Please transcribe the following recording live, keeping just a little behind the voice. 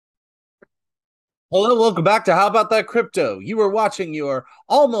Hello, welcome back to How About That Crypto. You are watching your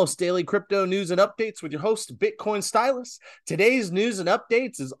almost daily crypto news and updates with your host, Bitcoin Stylist. Today's news and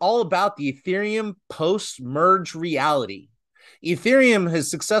updates is all about the Ethereum post-merge reality. Ethereum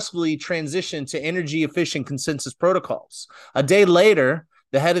has successfully transitioned to energy-efficient consensus protocols. A day later,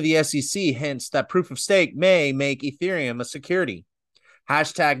 the head of the SEC hints that proof of stake may make Ethereum a security.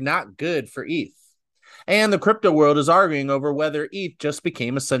 Hashtag not good for ETH. And the crypto world is arguing over whether ETH just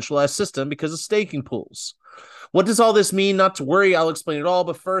became a centralized system because of staking pools. What does all this mean? Not to worry, I'll explain it all.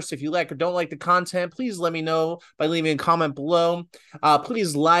 But first, if you like or don't like the content, please let me know by leaving a comment below.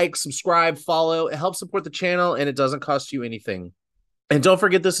 Please like, subscribe, follow. It helps support the channel and it doesn't cost you anything. And don't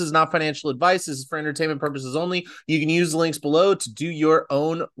forget, this is not financial advice. This is for entertainment purposes only. You can use the links below to do your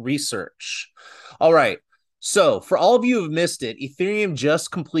own research. All right. So, for all of you who have missed it, Ethereum just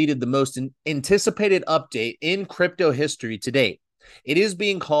completed the most anticipated update in crypto history to date. It is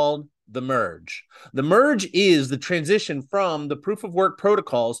being called the merge. The merge is the transition from the proof of work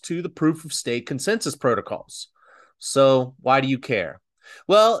protocols to the proof of stake consensus protocols. So, why do you care?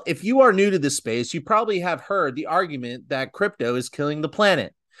 Well, if you are new to this space, you probably have heard the argument that crypto is killing the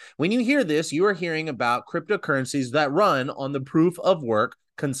planet. When you hear this, you are hearing about cryptocurrencies that run on the proof of work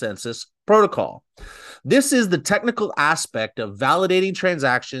consensus protocol. This is the technical aspect of validating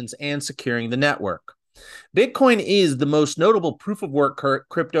transactions and securing the network. Bitcoin is the most notable proof of work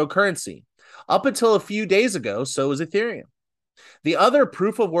cryptocurrency. Up until a few days ago, so is Ethereum. The other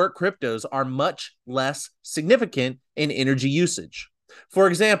proof of work cryptos are much less significant in energy usage. For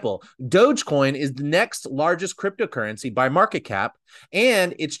example, Dogecoin is the next largest cryptocurrency by market cap,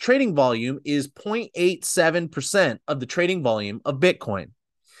 and its trading volume is 0.87% of the trading volume of Bitcoin.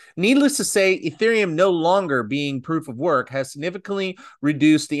 Needless to say, Ethereum no longer being proof of work has significantly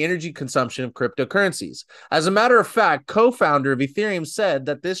reduced the energy consumption of cryptocurrencies. As a matter of fact, co-founder of Ethereum said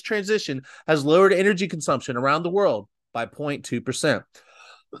that this transition has lowered energy consumption around the world by 0.2%.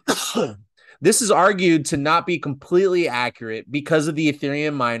 This is argued to not be completely accurate because of the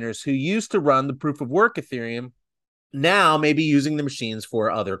Ethereum miners who used to run the proof of work Ethereum now may be using the machines for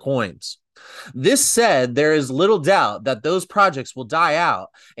other coins. This said, there is little doubt that those projects will die out,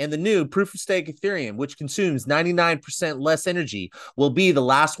 and the new proof of stake Ethereum, which consumes 99% less energy, will be the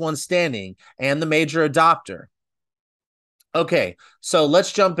last one standing and the major adopter. Okay, so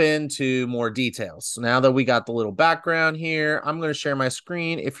let's jump into more details. So now that we got the little background here, I'm going to share my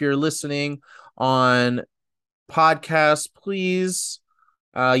screen. If you're listening on podcast, please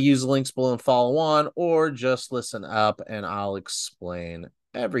use the links below and follow on, or just listen up and I'll explain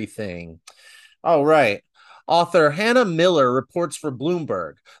everything. All right. Author Hannah Miller reports for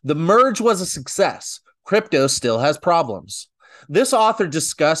Bloomberg. The merge was a success. Crypto still has problems. This author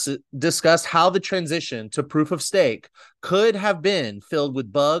discussed how the transition to proof of stake could have been filled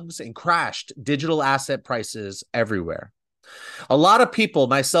with bugs and crashed digital asset prices everywhere. A lot of people,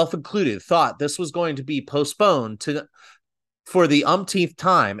 myself included, thought this was going to be postponed for the umpteenth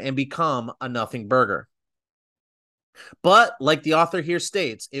time and become a nothing burger. But like the author here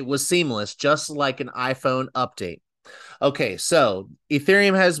states, it was seamless, just like an iPhone update. Okay, so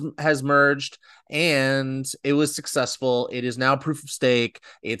Ethereum has merged and it was successful. It is now proof of stake.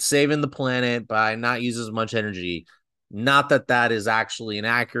 It's saving the planet by not using as much energy. Not that that is actually an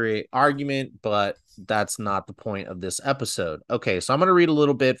accurate argument, but that's not the point of this episode. Okay, so I'm going to read a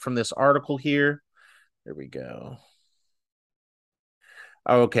little bit from this article here. There we go.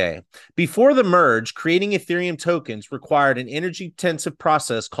 Okay. Before the merge, creating Ethereum tokens required an energy intensive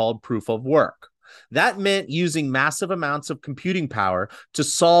process called proof of work. That meant using massive amounts of computing power to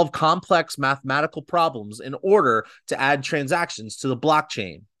solve complex mathematical problems in order to add transactions to the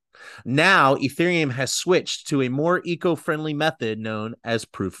blockchain. Now, Ethereum has switched to a more eco friendly method known as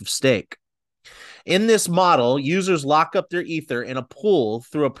proof of stake. In this model, users lock up their Ether in a pool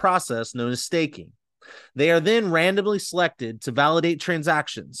through a process known as staking. They are then randomly selected to validate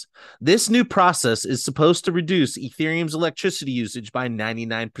transactions. This new process is supposed to reduce Ethereum's electricity usage by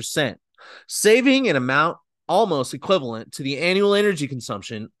 99%, saving an amount almost equivalent to the annual energy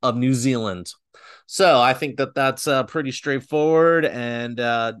consumption of New Zealand. So I think that that's pretty straightforward and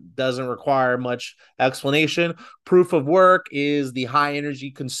doesn't require much explanation. Proof of work is the high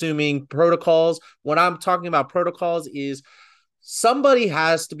energy consuming protocols. What I'm talking about protocols is somebody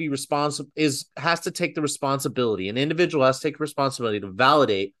has to be responsible, has to take the responsibility. An individual has to take responsibility to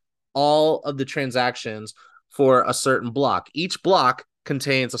validate all of the transactions for a certain block. Each block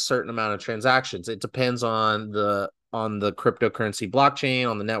contains a certain amount of transactions. It depends on the cryptocurrency blockchain,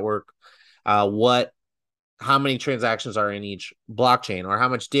 on the network, how many transactions are in each blockchain, or how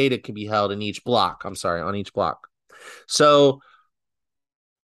much data can be held in each block. I'm sorry, on each block. So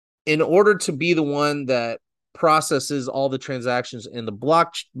in order to be the one that processes all the transactions in the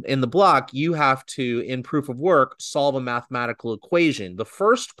block, you have to, in proof of work, solve a mathematical equation. The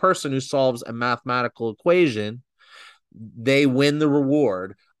first person who solves a mathematical equation, they win the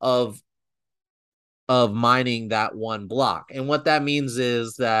reward of mining that one block. And what that means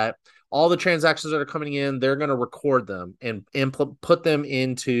is that all the transactions that are coming in, they're going to record them and put them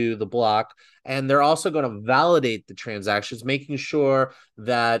into the block. And they're also going to validate the transactions, making sure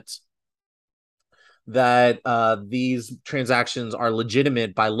that these transactions are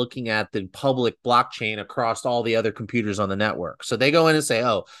legitimate by looking at the public blockchain across all the other computers on the network. So they go in and say,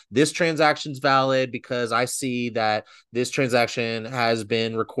 oh, this transaction's valid because I see that this transaction has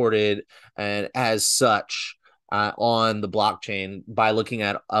been recorded and as such on the blockchain by looking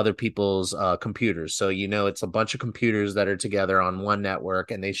at other people's computers. So, it's a bunch of computers that are together on one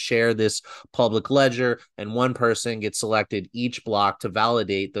network and they share this public ledger, and one person gets selected each block to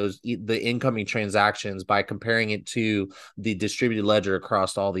validate the incoming transactions by comparing it to the distributed ledger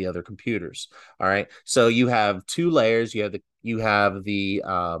across all the other computers. All right. So you have two layers. You have the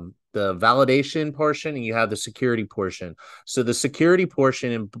validation portion and you have the security portion. So the security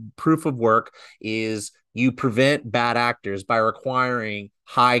portion in proof of work is you prevent bad actors by requiring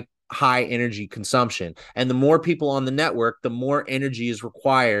high energy consumption. And the more people on the network, the more energy is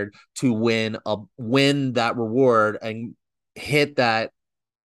required to win that reward and hit that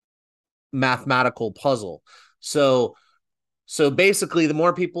mathematical puzzle. So basically, the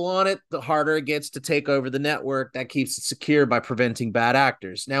more people on it, the harder it gets to take over the network. That keeps it secure by preventing bad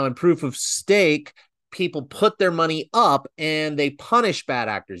actors. Now, in proof of stake, people put their money up and they punish bad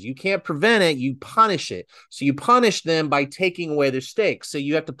actors. You can't prevent it, you punish it. So you punish them by taking away their stakes. So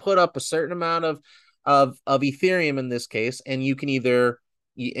you have to put up a certain amount of Ethereum in this case, and you can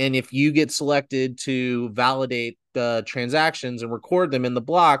and if you get selected to validate the transactions and record them in the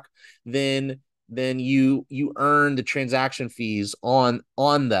block, then you earn the transaction fees on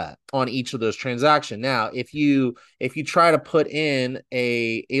each of those transactions. Now, if you try to put in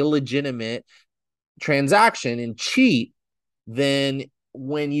a illegitimate transaction and cheat, then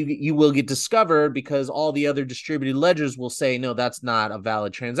when you will get discovered, because all the other distributed ledgers will say, no, that's not a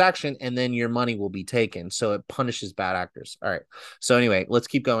valid transaction, and then your money will be taken. So it punishes bad actors. All right. So anyway, let's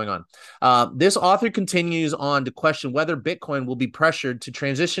keep going on. This author continues on to question whether Bitcoin will be pressured to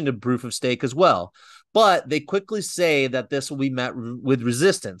transition to proof of stake as well. But they quickly say that this will be met with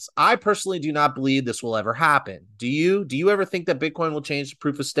resistance. I personally do not believe this will ever happen. Do you? Do you ever think that Bitcoin will change to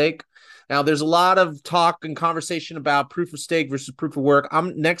proof of stake? Now, there's a lot of talk and conversation about proof of stake versus proof of work.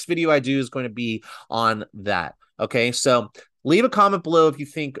 Next video I do is going to be on that. Okay, so leave a comment below if you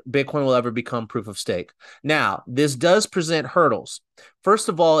think Bitcoin will ever become proof of stake. Now, this does present hurdles. First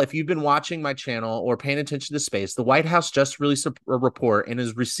of all, if you've been watching my channel or paying attention to space, the White House just released a report and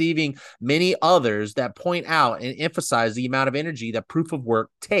is receiving many others that point out and emphasize the amount of energy that proof of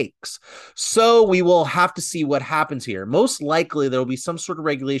work takes. So we will have to see what happens here. Most likely, there will be some sort of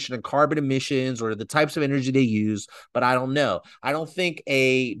regulation on carbon emissions or the types of energy they use, but I don't know. I don't think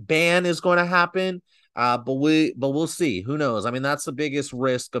a ban is going to happen. But we'll see. Who knows? I mean, that's the biggest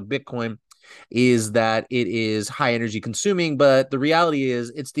risk of Bitcoin, is that it is high energy consuming. But the reality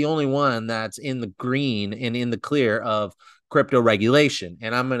is it's the only one that's in the green and in the clear of crypto regulation.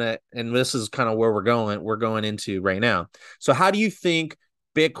 And this is kind of where we're going into right now. So how do you think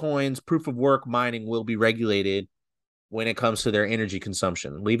Bitcoin's proof of work mining will be regulated when it comes to their energy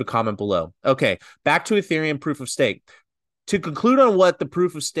consumption? Leave a comment below. Okay, back to Ethereum proof of stake. To conclude on what the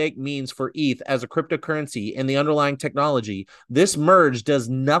proof of stake means for ETH as a cryptocurrency and the underlying technology, this merge does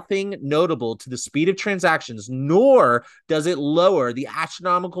nothing notable to the speed of transactions, nor does it lower the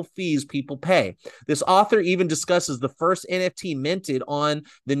astronomical fees people pay. This author even discusses the first NFT minted on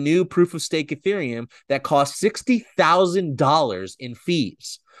the new proof of stake Ethereum that cost $60,000 in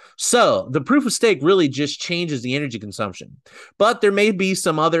fees. So the proof of stake really just changes the energy consumption, but there may be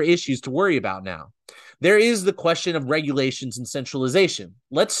some other issues to worry about now. There is the question of regulations and centralization.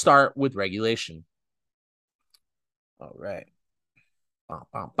 Let's start with regulation. All right.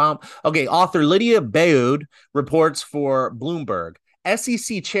 Okay, author Lydia Baud reports for Bloomberg.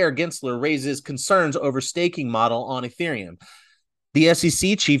 SEC Chair Gensler raises concerns over staking model on Ethereum. The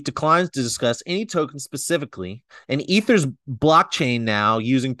SEC chief declines to discuss any token specifically, and Ether's blockchain now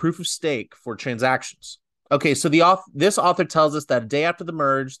using proof of stake for transactions. Okay, so this author tells us that a day after the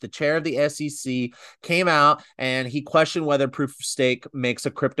merge, the chair of the SEC came out and he questioned whether proof of stake makes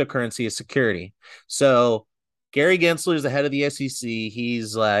a cryptocurrency a security. So Gary Gensler is the head of the SEC.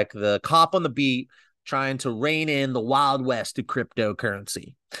 He's like the cop on the beat, trying to rein in the Wild West of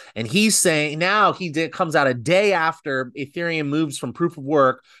cryptocurrency. And he's saying now comes out a day after Ethereum moves from proof of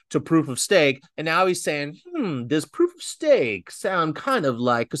work to proof of stake. And now he's saying, does proof of stake sound kind of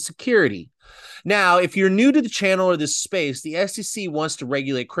like a security? Now, if you're new to the channel or this space, the SEC wants to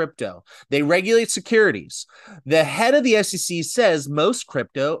regulate crypto. They regulate securities. The head of the SEC says most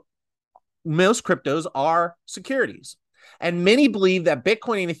cryptos are securities. And many believe that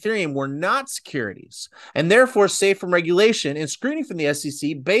Bitcoin and Ethereum were not securities and therefore safe from regulation and scrutiny from the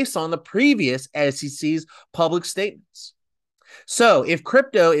SEC based on the previous SEC's public statements. So if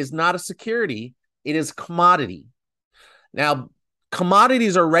crypto is not a security, it is a commodity. Now,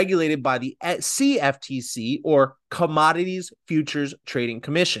 commodities are regulated by the CFTC, or Commodities Futures Trading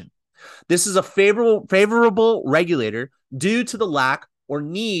Commission. This is a favorable regulator due to the lack or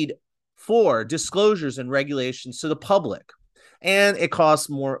need for disclosures and regulations to the public. And it costs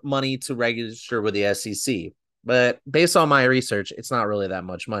more money to register with the SEC. But based on my research, it's not really that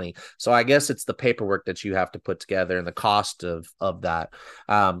much money. So I guess it's the paperwork that you have to put together and the cost of that.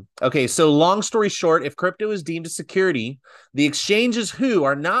 Okay, so long story short, if crypto is deemed a security, the exchanges who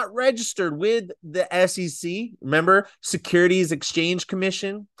are not registered with the SEC, remember, Securities Exchange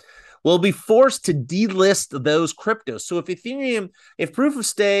Commission, will be forced to delist those cryptos. So if proof of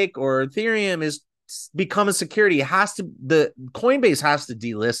stake or Ethereum is become a security, the Coinbase has to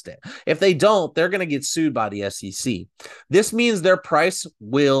delist it. If they don't, they're going to get sued by the SEC. This means their price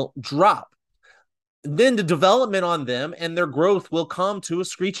will drop. Then the development on them and their growth will come to a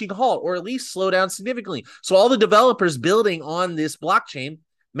screeching halt, or at least slow down significantly. So all the developers building on this blockchain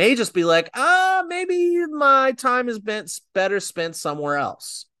may just be like, maybe my time is better spent somewhere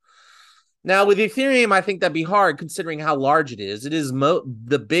else. Now, with Ethereum, I think that'd be hard considering how large it is. It is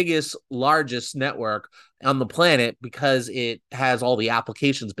the largest network on the planet because it has all the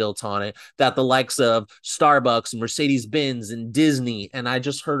applications built on it that the likes of Starbucks and Mercedes-Benz and Disney. And I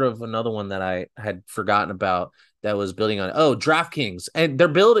just heard of another one that I had forgotten about that was building on, DraftKings. And they're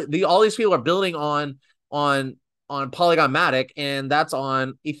building, all these people are building on Polygon Matic, and that's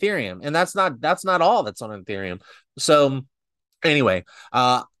on Ethereum. And that's not all that's on Ethereum. So anyway,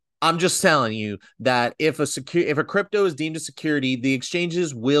 I'm just telling you that if a crypto is deemed a security, the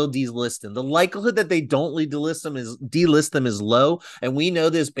exchanges will delist them. The likelihood that they don't delist them is low, and we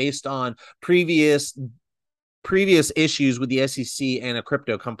know this based on previous issues with the SEC and a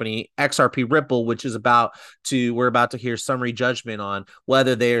crypto company, XRP Ripple, which is we're about to hear summary judgment on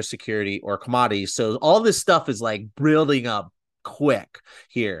whether they are security or commodities. So all this stuff is like building up quick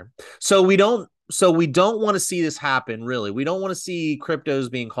here. So we don't want to see this happen, really. We don't want to see cryptos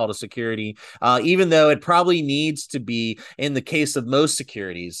being called a security, even though it probably needs to be in the case of most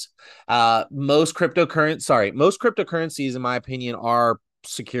securities. Most cryptocurrencies, in my opinion, are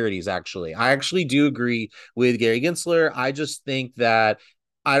securities, actually. I actually do agree with Gary Gensler. I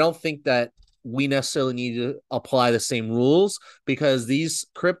don't think that we necessarily need to apply the same rules, because these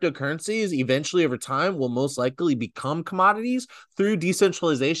cryptocurrencies eventually over time will most likely become commodities through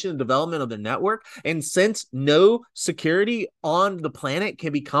decentralization and development of the network. And since no security on the planet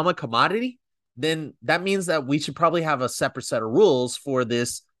can become a commodity, then that means that we should probably have a separate set of rules for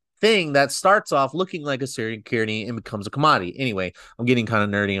this thing that starts off looking like a security and becomes a commodity. Anyway, I'm getting kind of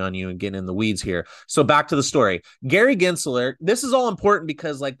nerdy on you and getting in the weeds here. So back to the story. Gary Gensler, this is all important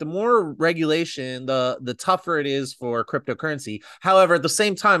because like the more regulation, the tougher it is for cryptocurrency. However, at the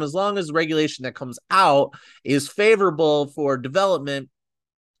same time, as long as regulation that comes out is favorable for development,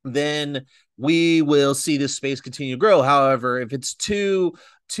 then we will see this space continue to grow. However, if it's too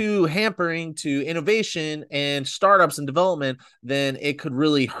hampering to innovation and startups and development, then it could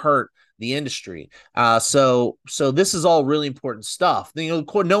really hurt the industry. So this is all really important stuff.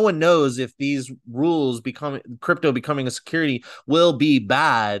 No one knows if these rules crypto becoming a security will be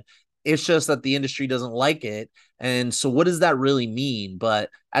bad. It's just that the industry doesn't like it. And so what does that really mean?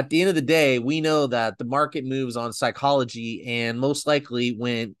 But at the end of the day, we know that the market moves on psychology, and most likely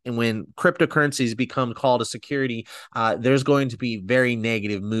when cryptocurrencies become called a security, there's going to be very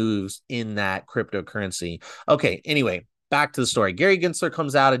negative moves in that cryptocurrency. Okay, anyway, back to the story. Gary Gensler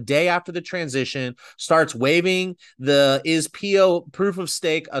comes out a day after the transition, starts waving is proof of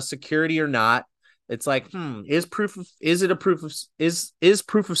stake a security or not? It's like, is proof of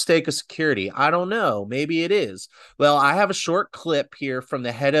stake a security? I don't know. Maybe it is. Well, I have a short clip here from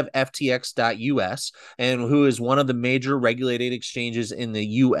the head of FTX.us, and who is one of the major regulated exchanges in the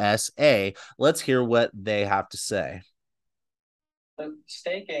USA. Let's hear what they have to say. The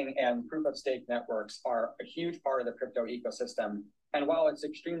staking and proof of stake networks are a huge part of the crypto ecosystem. And while it's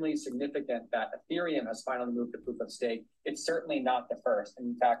extremely significant that Ethereum has finally moved to proof of stake, it's certainly not the first.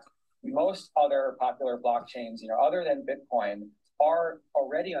 In fact, most other popular blockchains, other than Bitcoin, are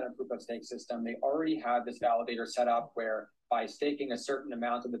already on a proof of stake system. They already have this validator set up where by staking a certain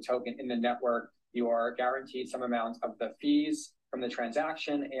amount of the token in the network, you are guaranteed some amount of the fees from the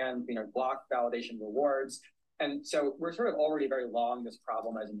transaction and block validation rewards. And so we're sort of already very long this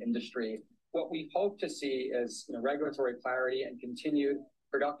problem as an industry. What we hope to see is regulatory clarity and continued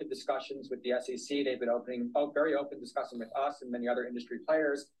productive discussions with the SEC. They've been very open discussing with us and many other industry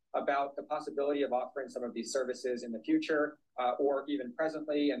players about the possibility of offering some of these services in the future or even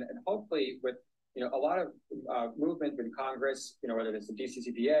presently, and hopefully with a lot of movement in Congress, whether it's the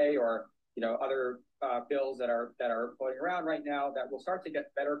DCCPA or other bills that are floating around right now, that will start to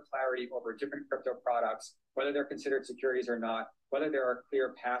get better clarity over different crypto products, whether they're considered securities or not, whether there are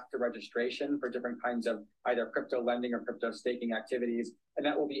clear paths to registration for different kinds of either crypto lending or crypto staking activities, and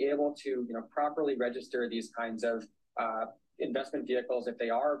that will be able to properly register these kinds of investment vehicles if they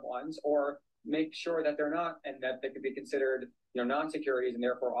are ones, or make sure that they're not, and that they could be considered non-securities and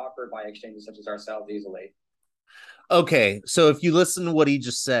therefore offered by exchanges such as ourselves easily. Okay, so if you listen to what he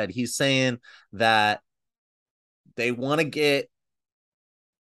just said, he's saying that they want to get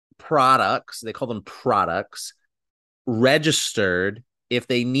products, they call them products, registered if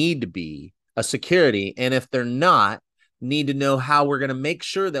they need to be a security. And if they're not, need to know how we're going to make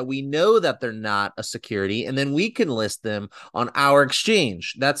sure that we know that they're not a security, and then we can list them on our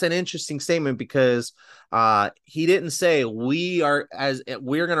exchange. That's an interesting statement because he didn't say we're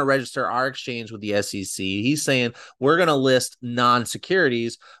going to register our exchange with the SEC. He's saying we're going to list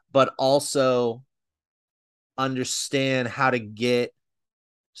non-securities, but also understand how to get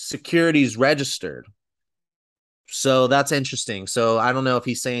securities registered. So that's interesting. So I don't know if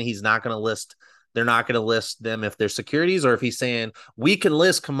he's saying they're not going to list them if they're securities, or if he's saying we can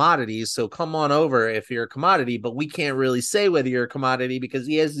list commodities. So come on over if you're a commodity, but we can't really say whether you're a commodity because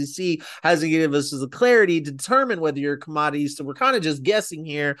the SEC hasn't given us the clarity to determine whether you're a commodity. So we're kind of just guessing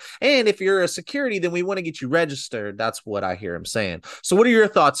here. And if you're a security, then we want to get you registered. That's what I hear him saying. So what are your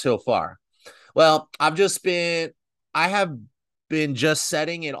thoughts so far? Well, I have been just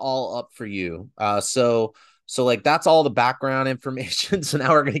setting it all up for you. So like that's all the background information. So now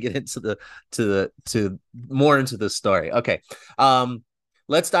we're gonna get into more into the story. Okay.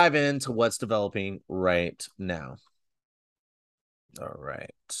 Let's dive into what's developing right now. All right.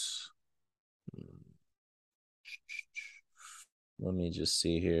 Let me just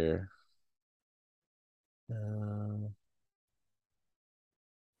see here.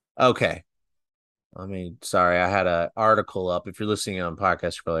 Okay. Sorry, I had an article up. If you're listening on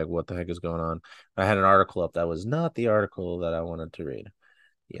podcast, you're like, what the heck is going on? I had an article up that was not the article that I wanted to read.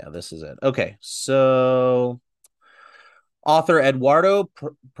 Yeah, this is it. Okay, so author Eduardo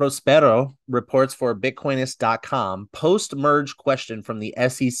Prospero reports for Bitcoinist.com post-merge question from the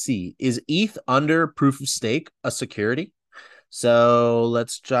SEC. Is ETH under proof of stake a security? So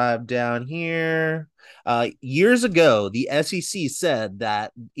let's drive down here. Years ago, the SEC said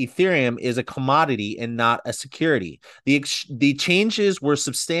that Ethereum is a commodity and not a security. The changes were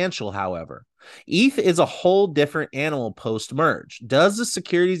substantial, however. ETH is a whole different animal post-merge. Does the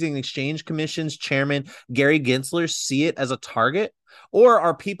Securities and Exchange Commission's chairman, Gary Gensler, see it as a target? Or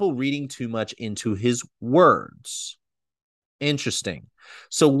are people reading too much into his words? Interesting.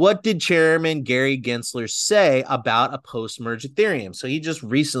 So what did Chairman Gary Gensler say about a post-merge Ethereum? So he just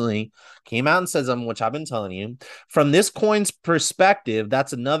recently came out and says something, which I've been telling you. From this coin's perspective,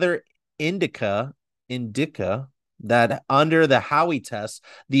 that's another indica that under the Howey test,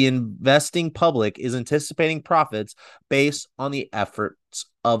 the investing public is anticipating profits based on the efforts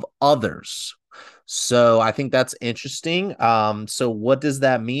of others. So I think that's interesting. So what does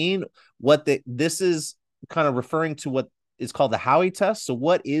that mean? This is kind of referring to what is called the Howey test. So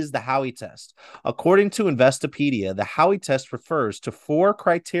what is the Howey test? According to Investopedia, the Howey test refers to 4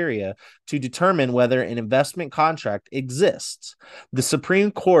 criteria to determine whether an investment contract exists. The Supreme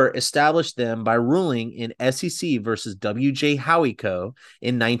Court established them by ruling in SEC versus W.J. Howey Co.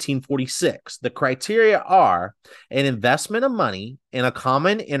 in 1946. The criteria are an investment of money in a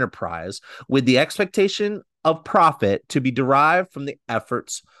common enterprise with the expectation of profit to be derived from the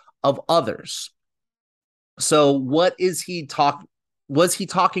efforts of others. So what was he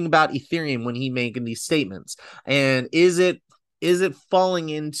talking about Ethereum when he making these statements? And is it falling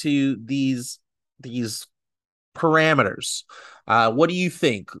into these parameters? What do you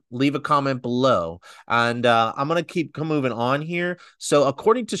think? Leave a comment below. And I'm going to keep moving on here. So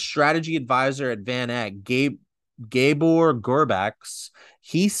according to strategy advisor at Van Eck, Gabor Gorbaks,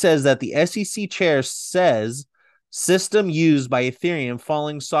 he says that the SEC chair says System used by Ethereum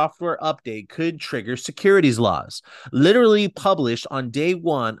following software update could trigger securities laws. Literally published on day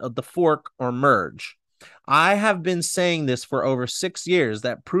one of the fork or merge. I have been saying this for over 6 years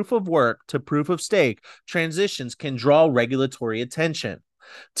that proof of work to proof of stake transitions can draw regulatory attention.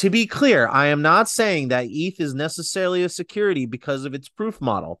 To be clear, I am not saying that ETH is necessarily a security because of its proof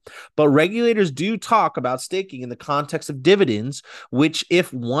model, but regulators do talk about staking in the context of dividends, which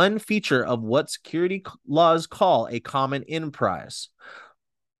if one feature of what security laws call a common enterprise.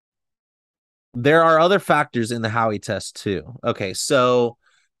 There are other factors in the Howey test too. Okay, so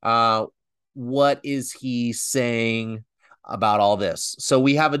uh what is he saying about all this? So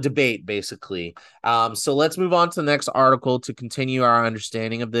we have a debate basically. So let's move on to the next article to continue our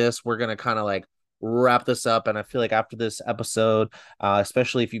understanding of this. We're going to kind of like wrap this up, and I feel like after this episode,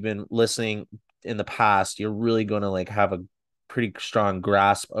 especially if you've been listening in the past, you're really going to like have a pretty strong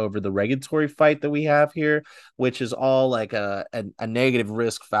grasp over the regulatory fight that we have here, which is all like a negative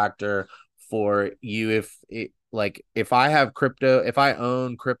risk factor for you if it, like if I have crypto, if I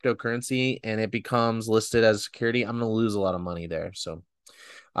own cryptocurrency and it becomes listed as security, I'm going to lose a lot of money there. So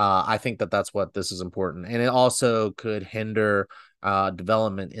I think that that's what this is important, and it also could hinder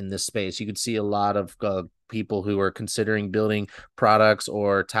development in this space. You could see a lot of people who are considering building products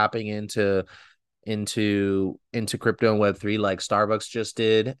or tapping into crypto and Web3 like Starbucks just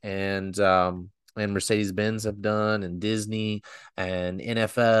did, and Mercedes-Benz have done, and Disney and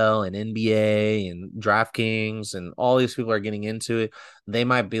NFL and NBA and DraftKings and all these people are getting into it. They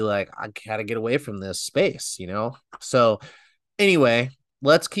might be like, I gotta get away from this space, you know? So anyway,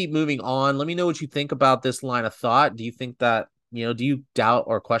 let's keep moving on. Let me know what you think about this line of thought. Do you think that, do you doubt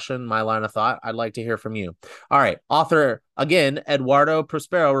or question my line of thought? I'd like to hear from you. All right. Author, again, Eduardo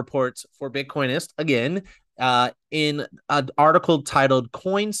Prospero reports for Bitcoinist, again, in an article titled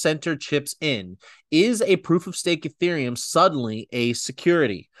Coin Center Chips In. Is a proof of stake Ethereum suddenly a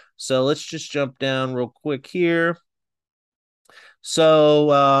security? So let's just jump down real quick here.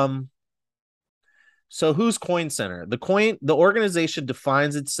 So, who's Coin Center? The organization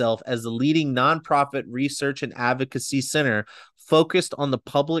defines itself as the leading nonprofit research and advocacy center focused on the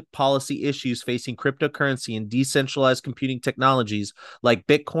public policy issues facing cryptocurrency and decentralized computing technologies like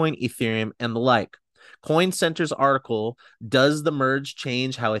Bitcoin, Ethereum, and the like. Coin Center's article, Does the Merge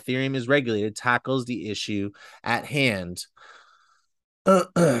Change How Ethereum is Regulated, tackles the issue at hand.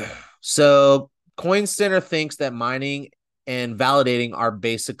 So, Coin Center thinks that mining and validating are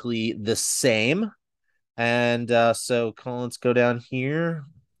basically the same. And so let's go down here.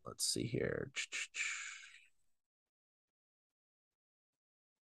 Let's see here.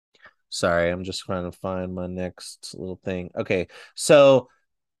 Sorry, I'm just trying to find my next little thing. Okay, so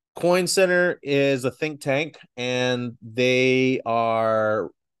Coin Center is a think tank, and they are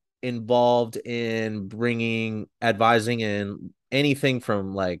involved in bringing advising in anything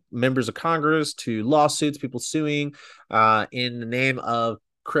from like members of Congress to lawsuits, people suing in the name of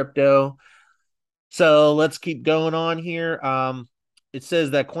crypto. So let's keep going on here. It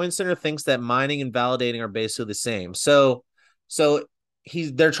says that Coin Center thinks that mining and validating are basically the same. So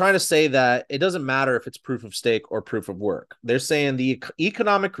they're trying to say that it doesn't matter if it's proof of stake or proof of work. They're saying the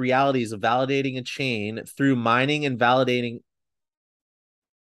economic realities of validating a chain through mining and validating.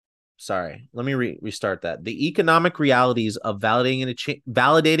 Sorry, let me restart that. The economic realities of validating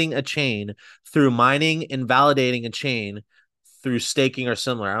a chain through mining and validating a chain through staking are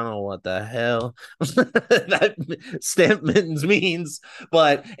similar. I don't know what the hell that statement means,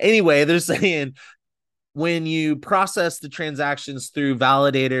 but anyway, they're saying when you process the transactions through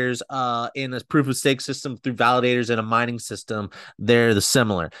validators in a proof of stake system through validators in a mining system, they're the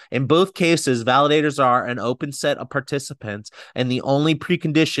similar. In both cases, validators are an open set of participants, and the only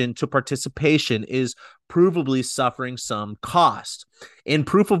precondition to participation is provably suffering some cost. In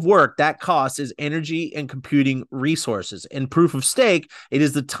proof of work, that cost is energy and computing resources. In proof of stake, it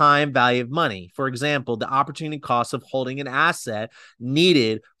is the time value of money. For example, the opportunity cost of holding an asset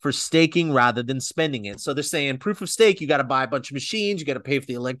needed for staking rather than spending it. So they're saying proof of stake, you got to buy a bunch of machines, you got to pay for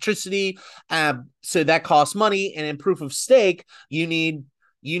the electricity. So that costs money. And in proof of stake, you need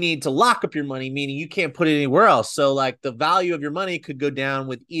to lock up your money, meaning you can't put it anywhere else. So like the value of your money could go down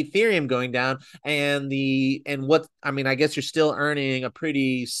with Ethereum going down, I guess you're still earning a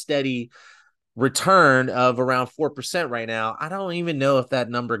pretty steady return of around 4% right now. I don't even know if that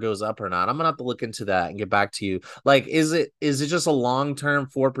number goes up or not. I'm gonna have to look into that and get back to you. Like, is it just a long-term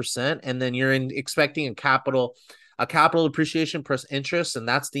 4%, and then you're expecting a capital appreciation plus interest, and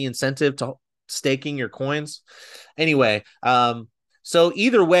that's the incentive to staking your coins? Anyway, so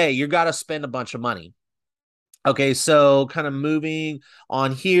either way, you got to spend a bunch of money. Okay, so kind of moving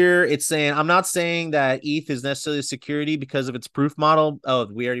on here, it's saying I'm not saying that ETH is necessarily a security because of its proof model. Oh,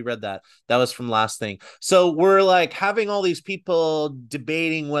 we already read that. That was from last thing. So we're like having all these people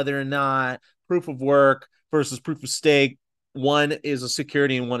debating whether or not proof of work versus proof of stake, one is a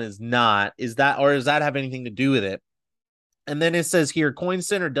security and one is not. Is that, or does that have anything to do with it? And then it says here, Coin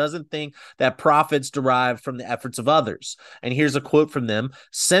Center doesn't think that profits derive from the efforts of others. And here's a quote from them: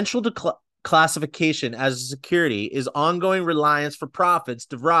 central to classification as a security is ongoing reliance for profits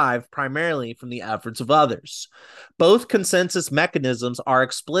derived primarily from the efforts of others. Both consensus mechanisms are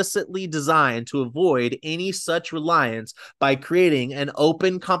explicitly designed to avoid any such reliance by creating an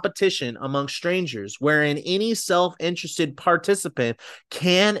open competition among strangers, wherein any self interested participant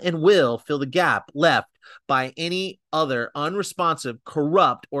can and will fill the gap left by any other unresponsive,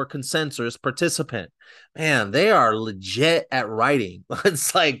 corrupt, or consensus participant. Man, they are legit at writing.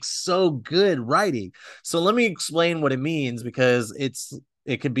 It's like so good writing. So let me explain what it means because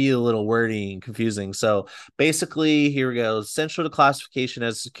it could be a little wordy and confusing. So basically, here we go. Central to classification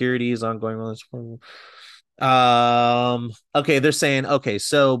as securities, ongoing. Okay, they're saying okay,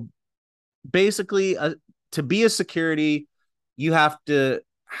 so basically, to be a security, you have to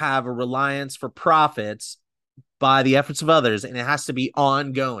have a reliance for profits by the efforts of others, and it has to be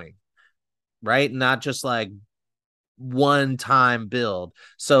ongoing, right? Not just like one time build.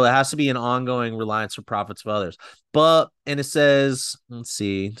 So it has to be an ongoing reliance for profits of others. But, and it says, let's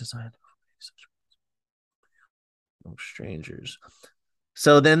see, design no strangers.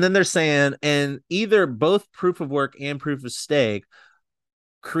 So then they're saying, and either both proof of work and proof of stake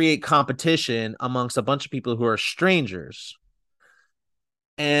create competition amongst a bunch of people who are strangers.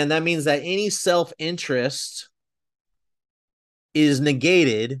 And that means that any self interest is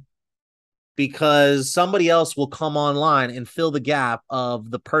negated because somebody else will come online and fill the gap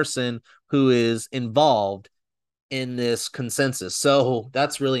of the person who is involved in this consensus. So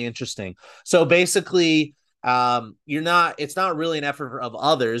that's really interesting. So basically, it's not really an effort of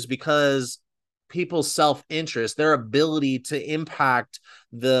others because people's self-interest, their ability to impact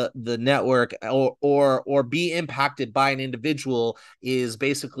the network or be impacted by an individual is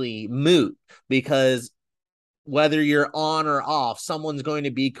basically moot because whether you're on or off, someone's going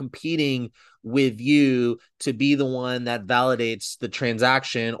to be competing with you to be the one that validates the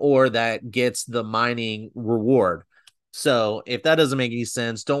transaction or that gets the mining reward. So if that doesn't make any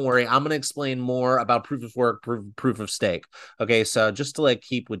sense, don't worry. I'm going to explain more about proof of work, proof of stake. Okay, so just to like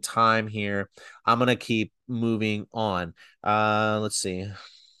keep with time here, I'm going to keep moving on. Let's see.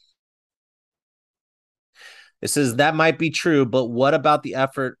 It says that might be true, but what about the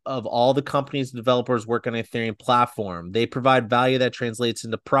effort of all the companies and developers working on Ethereum platform? They provide value that translates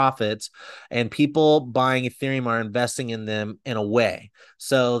into profits, and people buying Ethereum are investing in them in a way.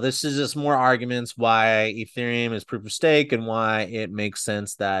 So this is just more arguments why Ethereum is proof of stake and why it makes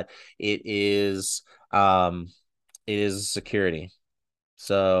sense that it is it is a security.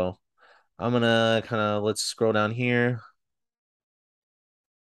 So I'm gonna kind of let's scroll down here.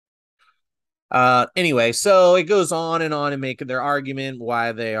 Anyway, so it goes on and making their argument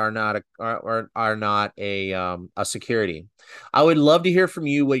why they are not are not a security. I would love to hear from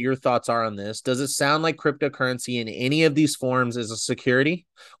you what your thoughts are on this. Does it sound like cryptocurrency in any of these forms is a security?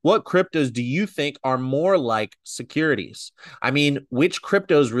 What cryptos do you think are more like securities? I mean, which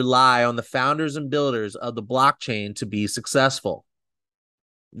cryptos rely on the founders and builders of the blockchain to be successful?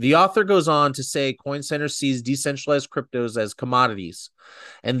 The author goes on to say Coin Center sees decentralized cryptos as commodities.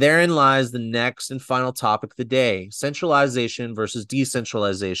 And therein lies the next and final topic of the day: centralization versus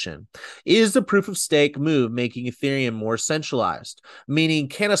decentralization. Is the proof of stake move making Ethereum more centralized? Meaning,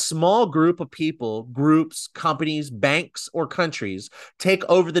 can a small group of people, groups, companies, banks, or countries take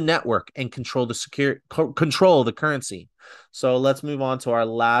over the network and control the currency? So let's move on to our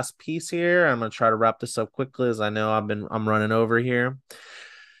last piece here. I'm going to try to wrap this up quickly as I know I'm running over here.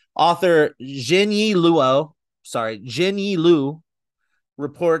 Author Jinyi Lu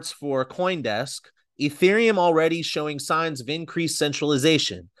reports for CoinDesk, Ethereum already showing signs of increased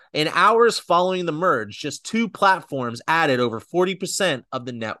centralization. In hours following the merge, just two platforms added over 40% of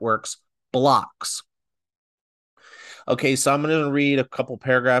the network's blocks. Okay, so I'm going to read a couple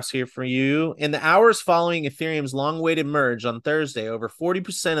paragraphs here for you. In the hours following Ethereum's long-awaited merge on Thursday, over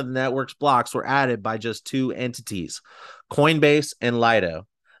 40% of the network's blocks were added by just two entities, Coinbase and Lido.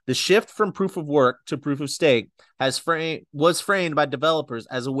 The shift from proof of work to proof of stake was framed by developers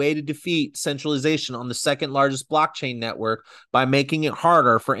as a way to defeat centralization on the second largest blockchain network by making it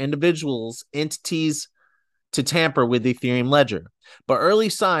harder for individuals, entities to tamper with the Ethereum ledger. But early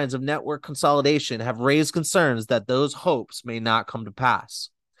signs of network consolidation have raised concerns that those hopes may not come to pass.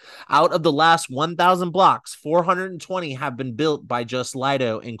 Out of the last 1,000 blocks, 420 have been built by just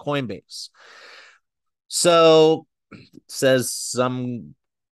Lido and Coinbase. So says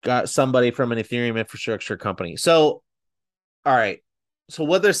somebody from an Ethereum infrastructure company. So, all right. So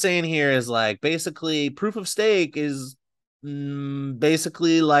what they're saying here is like basically proof of stake is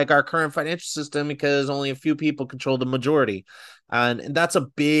basically like our current financial system because only a few people control the majority. And that's a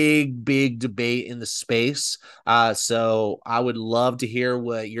big debate in the space. So I would love to hear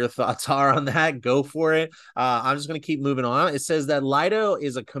what your thoughts are on that. Go for it. I'm just going to keep moving on. It says that Lido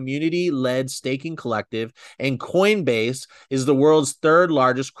is a community-led staking collective, and Coinbase is the world's third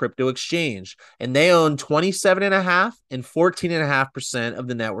largest crypto exchange, and they own 27.5 and 14.5% of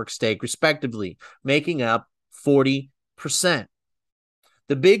the network stake, respectively, making up 40%.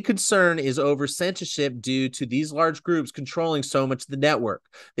 The big concern is over censorship due to these large groups controlling so much of the network.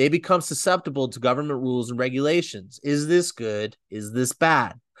 They become susceptible to government rules and regulations. Is this good? Is this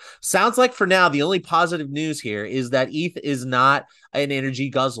bad? Sounds like for now, the only positive news here is that ETH is not an energy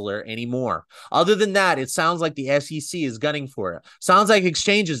guzzler anymore. Other than that, it sounds like the SEC is gunning for it. Sounds like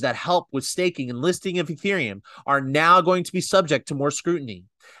exchanges that help with staking and listing of Ethereum are now going to be subject to more scrutiny.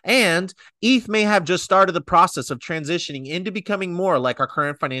 And ETH may have just started the process of transitioning into becoming more like our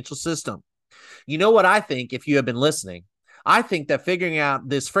current financial system. You know what I think if you have been listening? I think that figuring out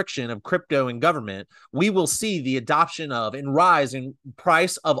this friction of crypto and government, we will see the adoption of and rise in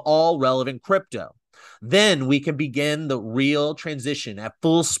price of all relevant crypto. Then we can begin the real transition at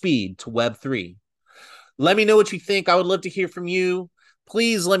full speed to Web3. Let me know what you think. I would love to hear from you.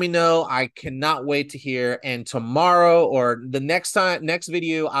 Please let me know. I cannot wait to hear. And tomorrow or the next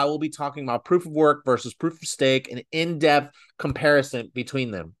video, I will be talking about proof of work versus proof of stake, an in-depth comparison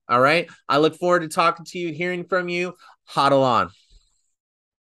between them. All right. I look forward to talking to you, hearing from you. Hodl on.